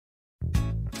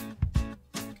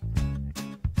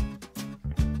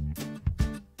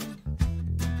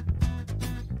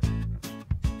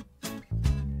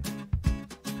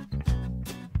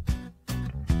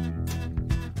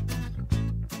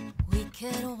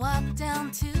could walk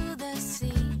down to the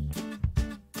sea.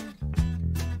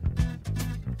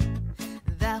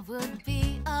 That would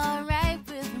be alright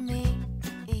with me.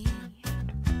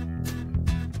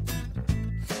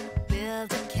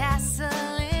 Build a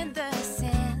castle in the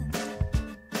sand,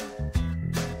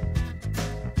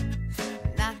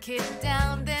 knock it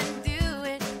down, then do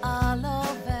it all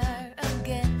over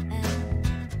again.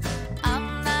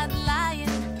 I'm not lying,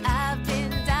 I've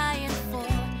been dying for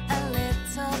a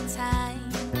little time.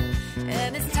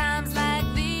 And it's times like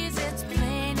these, it's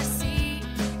plain to see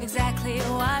exactly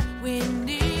what we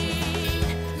need.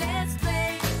 Let's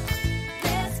play,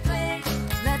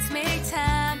 let's make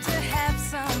time to have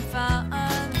some fun.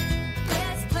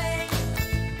 Let's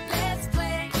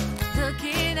play,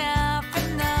 looking out for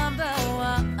number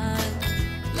one.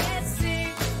 Let's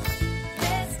sing,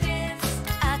 let's dance,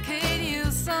 I could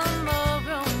use some more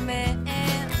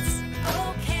romance.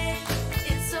 Okay,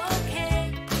 it's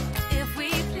okay if we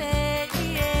play.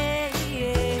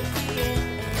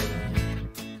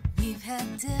 We've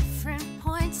had different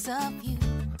points of view,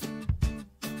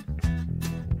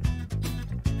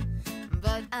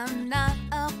 but I'm not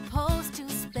opposed to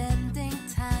spending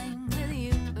time with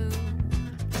you.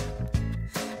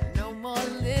 No more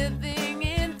living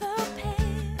in the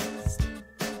past.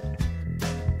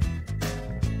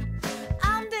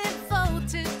 I'm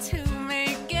devoted to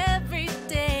make every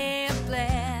day a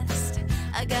blast.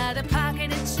 I got a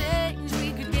pocket of change,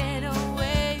 we could get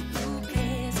away. Who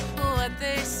cares what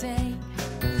they say?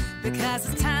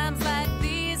 Because it's times like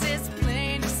these, it's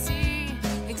plain to see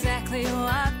exactly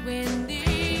what we need.